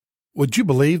Would you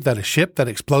believe that a ship that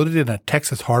exploded in a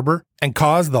Texas harbor and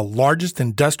caused the largest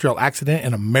industrial accident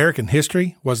in American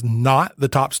history was not the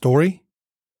top story?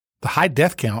 The high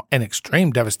death count and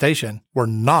extreme devastation were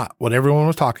not what everyone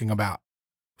was talking about.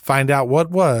 Find out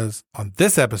what was on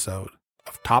this episode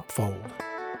of Top Fold.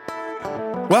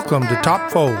 Welcome to Top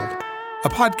Fold, a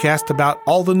podcast about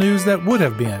all the news that would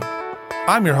have been.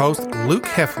 I'm your host, Luke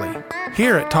Heffley.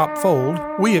 Here at Top Fold,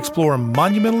 we explore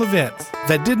monumental events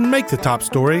that didn't make the top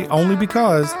story only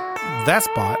because that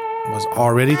spot was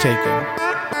already taken.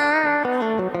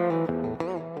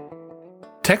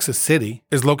 Texas City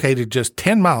is located just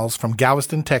 10 miles from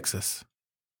Galveston, Texas.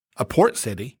 A port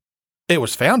city, it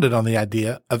was founded on the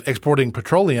idea of exporting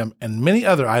petroleum and many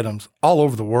other items all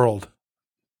over the world.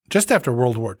 Just after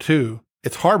World War II,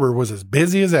 its harbor was as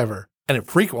busy as ever, and it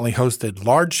frequently hosted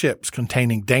large ships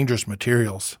containing dangerous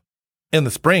materials. In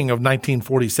the spring of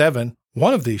 1947,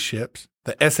 one of these ships,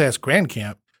 the SS Grand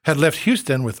Camp, had left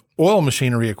Houston with oil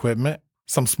machinery equipment,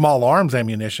 some small arms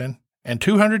ammunition, and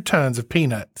 200 tons of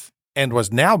peanuts, and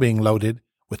was now being loaded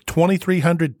with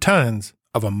 2,300 tons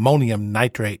of ammonium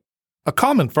nitrate, a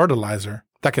common fertilizer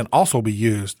that can also be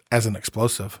used as an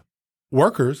explosive.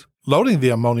 Workers loading the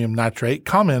ammonium nitrate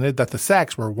commented that the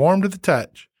sacks were warm to the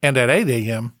touch, and at 8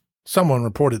 a.m., someone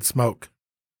reported smoke.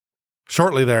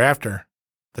 Shortly thereafter,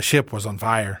 the ship was on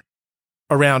fire.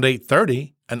 Around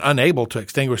 8:30, and unable to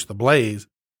extinguish the blaze,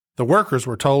 the workers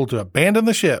were told to abandon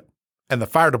the ship, and the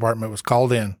fire department was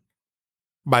called in.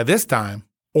 By this time,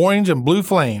 orange and blue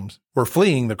flames were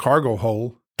fleeing the cargo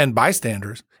hold, and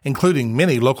bystanders, including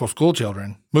many local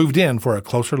schoolchildren, moved in for a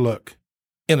closer look.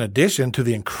 In addition to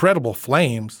the incredible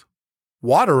flames,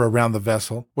 water around the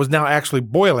vessel was now actually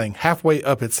boiling halfway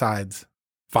up its sides.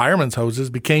 Firemen's hoses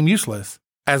became useless,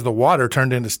 as the water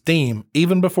turned into steam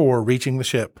even before reaching the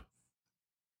ship.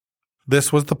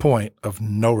 This was the point of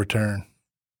no return.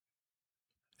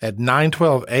 At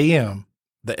 9:12 a.m.,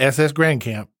 the SS Grand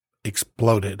Camp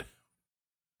exploded.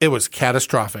 It was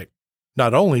catastrophic.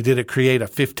 Not only did it create a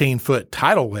 15-foot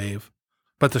tidal wave,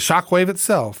 but the shockwave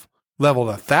itself leveled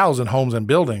 1,000 homes and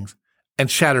buildings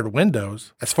and shattered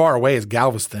windows as far away as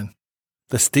Galveston.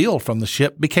 The steel from the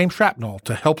ship became shrapnel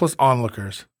to helpless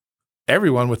onlookers.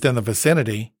 Everyone within the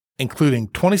vicinity, including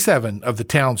 27 of the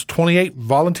town's 28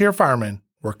 volunteer firemen,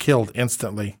 were killed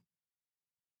instantly.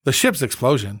 The ship's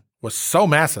explosion was so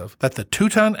massive that the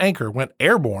 2-ton anchor went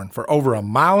airborne for over 1.5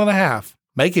 miles,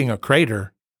 making a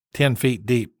crater 10 feet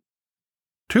deep.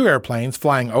 2 airplanes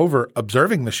flying over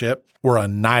observing the ship were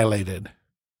annihilated.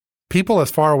 People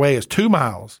as far away as 2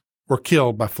 miles were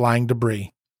killed by flying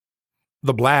debris.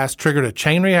 The blast triggered a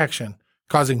chain reaction,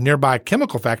 causing nearby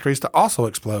chemical factories to also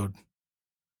explode.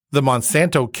 The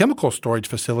Monsanto chemical storage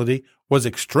facility was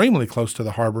extremely close to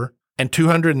the harbor, and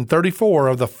 234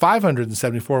 of the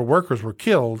 574 workers were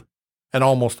killed, and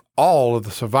almost all of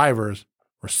the survivors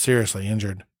were seriously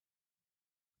injured.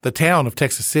 The town of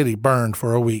Texas City burned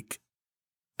for a week.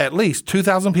 At least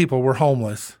 2,000 people were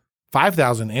homeless,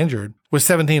 5,000 injured, with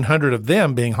 1,700 of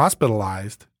them being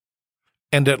hospitalized,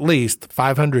 and at least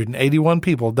 581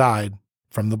 people died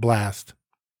from the blast.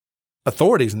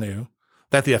 Authorities knew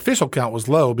that the official count was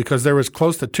low because there was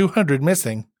close to 200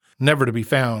 missing, never to be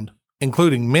found,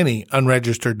 including many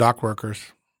unregistered dock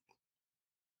workers.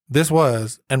 This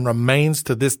was, and remains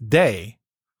to this day,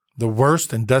 the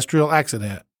worst industrial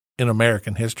accident in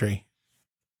American history.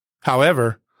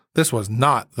 However, this was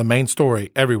not the main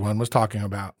story everyone was talking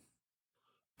about.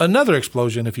 Another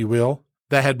explosion, if you will,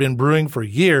 that had been brewing for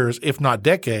years, if not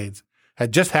decades,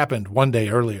 had just happened one day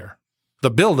earlier. The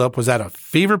buildup was at a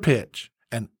fever pitch,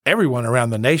 and everyone around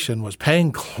the nation was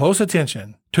paying close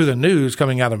attention to the news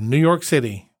coming out of New York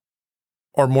City,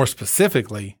 or more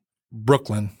specifically,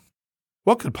 Brooklyn.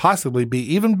 What could possibly be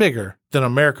even bigger than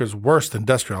America's worst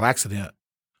industrial accident?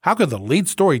 How could the lead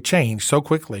story change so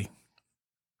quickly?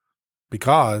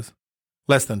 Because,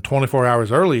 less than 24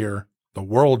 hours earlier, the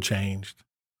world changed.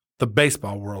 The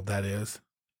baseball world, that is.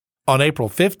 On April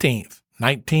 15th,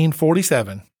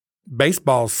 1947,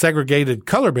 baseball's segregated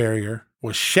color barrier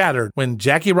was shattered when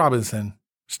Jackie Robinson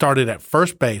started at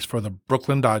first base for the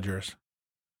Brooklyn Dodgers.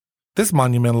 This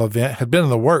monumental event had been in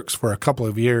the works for a couple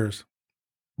of years.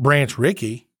 Branch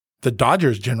Rickey, the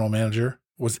Dodgers general manager,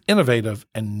 was innovative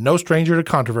and no stranger to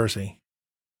controversy.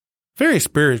 Very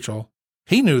spiritual,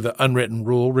 he knew the unwritten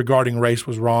rule regarding race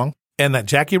was wrong, and that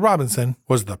Jackie Robinson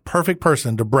was the perfect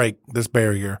person to break this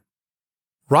barrier.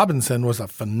 Robinson was a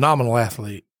phenomenal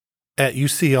athlete. At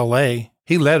UCLA,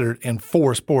 he lettered in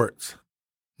 4 sports.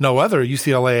 No other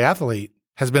UCLA athlete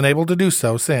has been able to do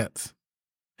so since.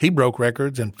 He broke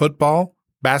records in football,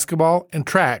 basketball, and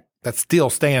track that still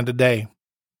stand today.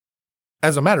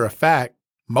 As a matter of fact,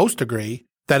 Most agree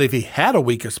that if he had a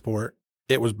weakest sport,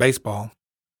 it was baseball.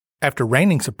 After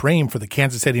reigning supreme for the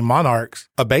Kansas City Monarchs,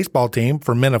 a baseball team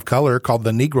for men of color called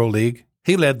the Negro League,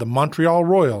 he led the Montreal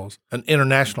Royals, an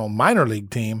international minor league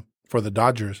team for the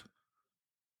Dodgers.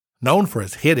 Known for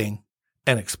his hitting,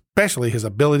 and especially his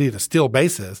ability to steal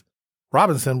bases,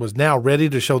 Robinson was now ready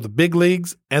to show the big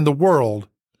leagues and the world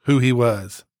who he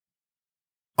was.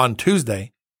 On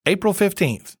Tuesday, April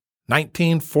 15th,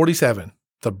 1947,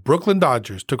 the Brooklyn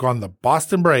Dodgers took on the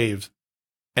Boston Braves,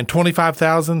 and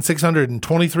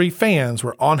 25,623 fans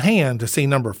were on hand to see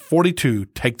number 42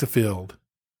 take the field.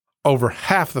 Over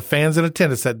half the fans in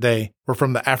attendance that day were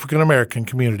from the African American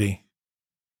community.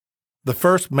 The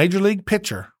first Major League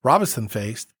pitcher Robinson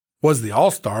faced was the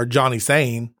All-Star Johnny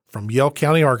Sain from Yell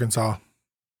County, Arkansas.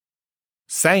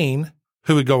 Sain,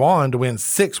 who would go on to win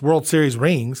 6 World Series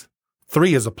rings,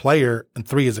 3 as a player and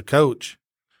 3 as a coach,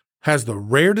 has the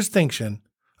rare distinction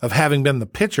of having been the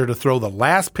pitcher to throw the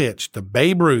last pitch to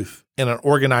Babe Ruth in an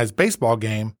organized baseball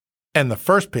game and the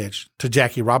first pitch to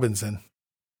Jackie Robinson.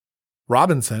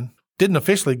 Robinson didn't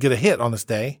officially get a hit on this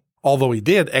day, although he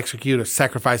did execute a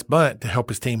sacrifice bunt to help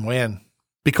his team win.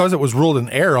 Because it was ruled an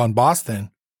error on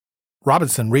Boston,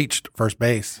 Robinson reached first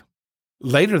base.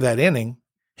 Later that inning,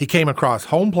 he came across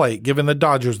home plate, giving the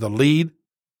Dodgers the lead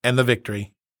and the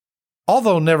victory.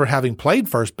 Although never having played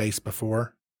first base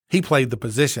before, he played the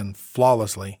position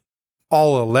flawlessly.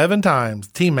 All 11 times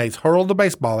teammates hurled the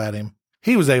baseball at him,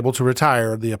 he was able to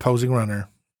retire the opposing runner.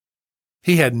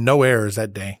 He had no errors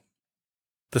that day.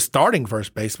 The starting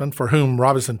first baseman for whom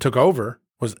Robinson took over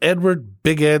was Edward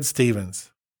Big Ed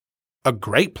Stevens. A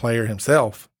great player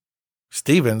himself,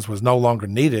 Stevens was no longer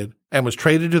needed and was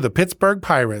traded to the Pittsburgh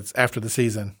Pirates after the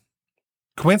season.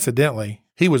 Coincidentally,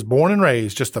 he was born and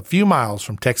raised just a few miles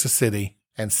from Texas City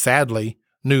and sadly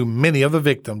knew many of the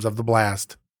victims of the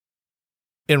blast.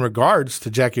 In regards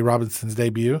to Jackie Robinson's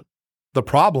debut, the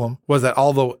problem was that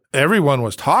although everyone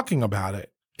was talking about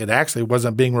it, it actually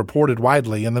wasn't being reported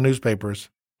widely in the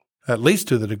newspapers, at least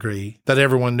to the degree that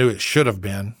everyone knew it should have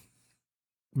been.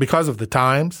 Because of the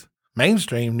times,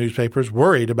 mainstream newspapers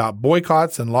worried about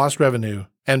boycotts and lost revenue,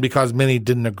 and because many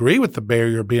didn't agree with the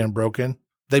barrier being broken,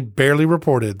 they barely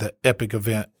reported the epic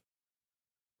event.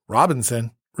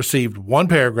 Robinson received 1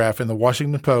 paragraph in the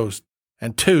Washington Post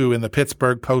and 2 in the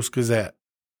Pittsburgh Post-Gazette.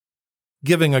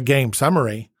 Giving a game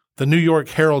summary, the New York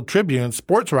Herald Tribune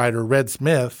sports writer Red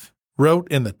Smith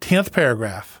wrote in the 10th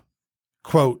paragraph,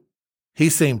 quote, "He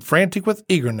seemed frantic with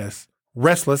eagerness,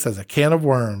 restless as a can of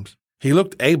worms. He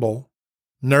looked able,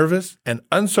 nervous, and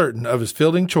uncertain of his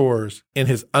fielding chores in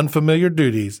his unfamiliar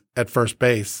duties at first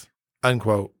base."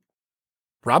 Unquote.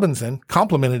 Robinson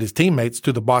complimented his teammates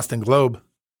to the Boston Globe.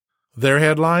 Their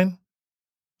headline,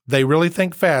 "They really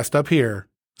think fast up here,"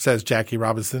 says Jackie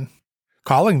Robinson.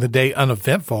 Calling the day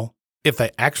uneventful, if they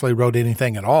actually wrote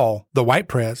anything at all, the white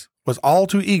press was all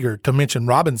too eager to mention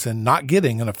Robinson not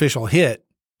getting an official hit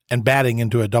and batting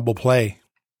into a double play.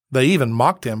 They even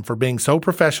mocked him for being so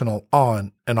professional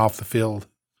on and off the field.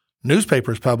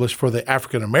 Newspapers published for the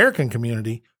African American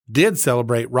community did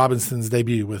celebrate Robinson's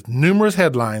debut with numerous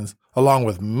headlines along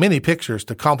with many pictures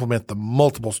to complement the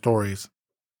multiple stories.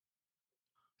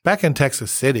 Back in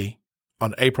Texas City,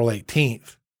 on April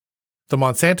 18th, the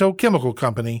Monsanto Chemical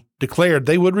Company declared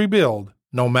they would rebuild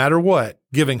no matter what,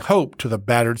 giving hope to the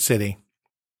battered city.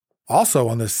 Also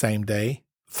on this same day,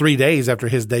 3 days after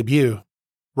his debut,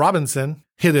 Robinson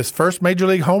hit his first Major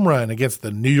League home run against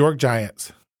the New York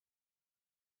Giants.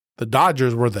 The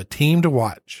Dodgers were the team to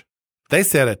watch. They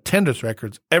set attendance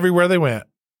records everywhere they went.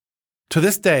 To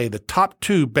this day, the top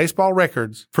 2 baseball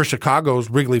records for Chicago's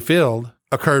Wrigley Field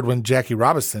occurred when Jackie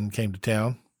Robinson came to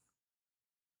town.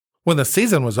 When the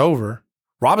season was over,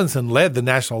 Robinson led the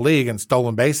National League in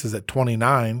stolen bases at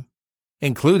 29,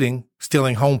 including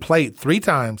stealing home plate 3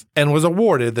 times, and was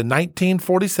awarded the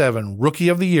 1947 Rookie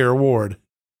of the Year award,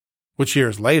 which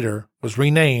years later was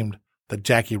renamed the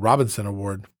Jackie Robinson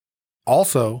Award.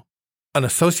 Also, an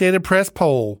Associated Press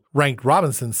poll ranked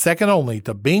Robinson second only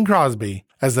to Bing Crosby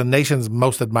as the nation's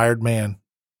most admired man.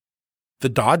 The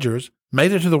Dodgers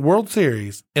made it to the World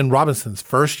Series in Robinson's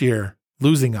first year,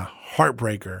 losing a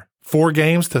heartbreaker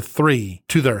 4-3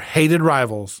 to their hated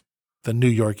rivals, the New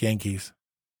York Yankees.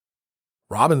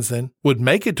 Robinson would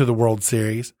make it to the World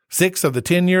Series 6 of the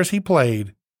 10 years he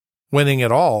played, winning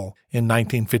it all in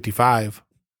 1955.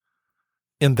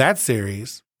 In that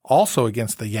series, also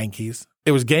against the Yankees,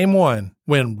 it was Game 1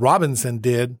 when Robinson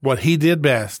did what he did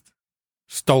best,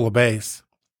 stole a base.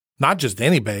 Not just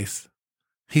any base.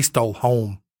 He stole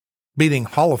home, beating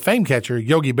Hall of Fame catcher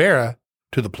Yogi Berra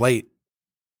to the plate.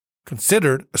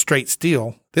 Considered a straight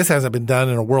steal, this hasn't been done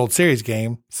in a World Series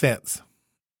game since.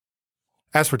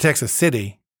 As for Texas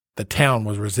City, the town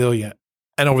was resilient,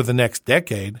 and over the next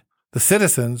decade, the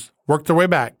citizens worked their way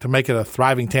back to make it a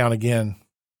thriving town again.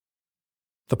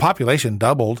 The population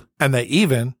doubled, and they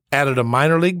even added a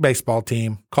minor league baseball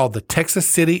team called the Texas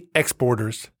City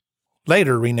Exporters,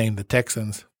 later renamed the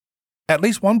Texans. At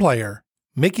least one player,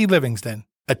 Mickey Livingston,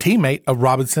 a teammate of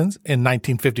Robinson's in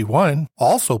 1951,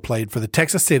 also played for the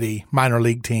Texas City minor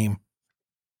league team.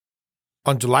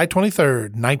 On July 23,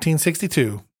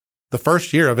 1962, the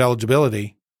first year of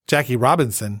eligibility, Jackie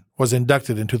Robinson was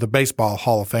inducted into the Baseball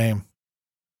Hall of Fame.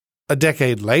 A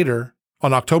decade later,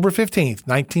 on October 15,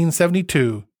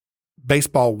 1972,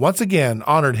 baseball once again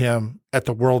honored him at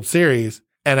the World Series,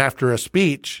 and after a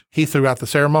speech, he threw out the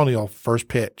ceremonial first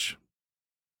pitch.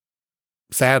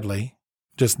 Sadly,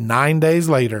 just 9 days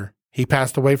later, he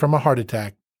passed away from a heart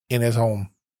attack in his home.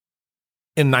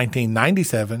 In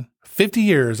 1997, 50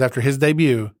 years after his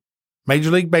debut,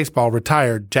 Major League Baseball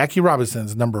retired Jackie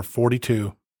Robinson's number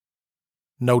 42.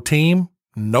 No team,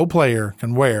 no player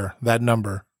can wear that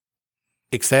number.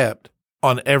 Except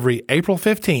on every April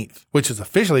 15th, which is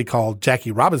officially called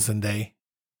Jackie Robinson Day,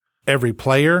 every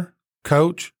player,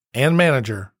 coach, and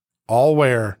manager all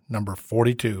wear number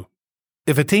 42.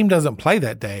 If a team doesn't play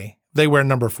that day, they wear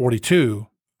number 42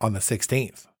 on the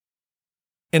 16th.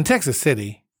 In Texas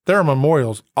City, there are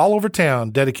memorials all over town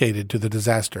dedicated to the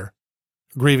disaster.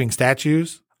 Grieving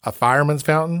statues, a fireman's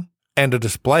fountain, and a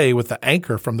display with the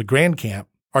anchor from the Grand Camp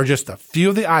are just a few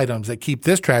of the items that keep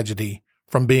this tragedy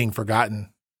from being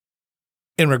forgotten.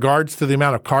 In regards to the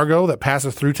amount of cargo that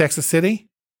passes through Texas City,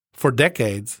 for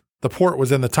decades, the port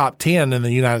was in the top 10 in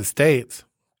the United States,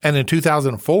 and in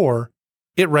 2004,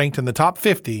 it ranked in the top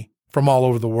 50 from all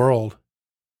over the world.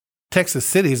 Texas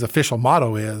City's official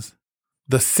motto is,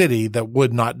 "The city that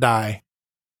would not die."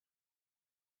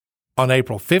 On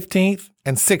April 15th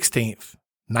and 16th,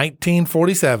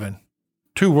 1947,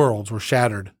 two worlds were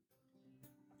shattered.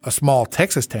 A small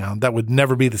Texas town that would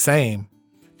never be the same,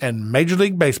 and Major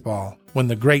League Baseball when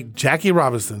the great Jackie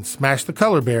Robinson smashed the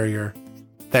color barrier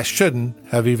that shouldn't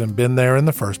have even been there in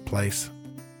the first place.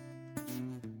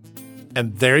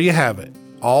 And there you have it,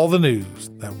 all the news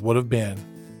that would have been.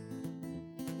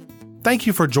 Thank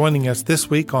you for joining us this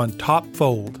week on Top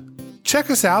Fold. Check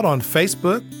us out on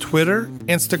Facebook, Twitter,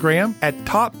 Instagram at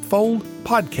Top Fold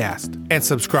Podcast, and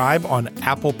subscribe on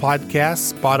Apple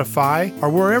Podcasts, Spotify, or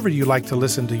wherever you like to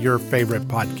listen to your favorite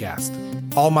podcast.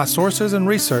 All my sources and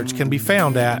research can be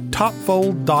found at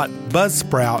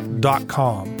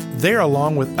topfold.buzzsprout.com. There,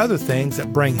 along with other things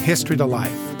that bring history to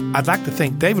life. I'd like to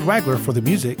thank David Wagler for the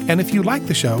music, and if you like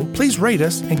the show, please rate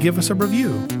us and give us a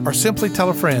review, or simply tell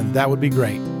a friend. That would be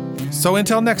great. So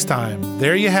until next time,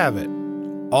 there you have it,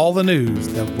 all the news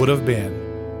that would have been.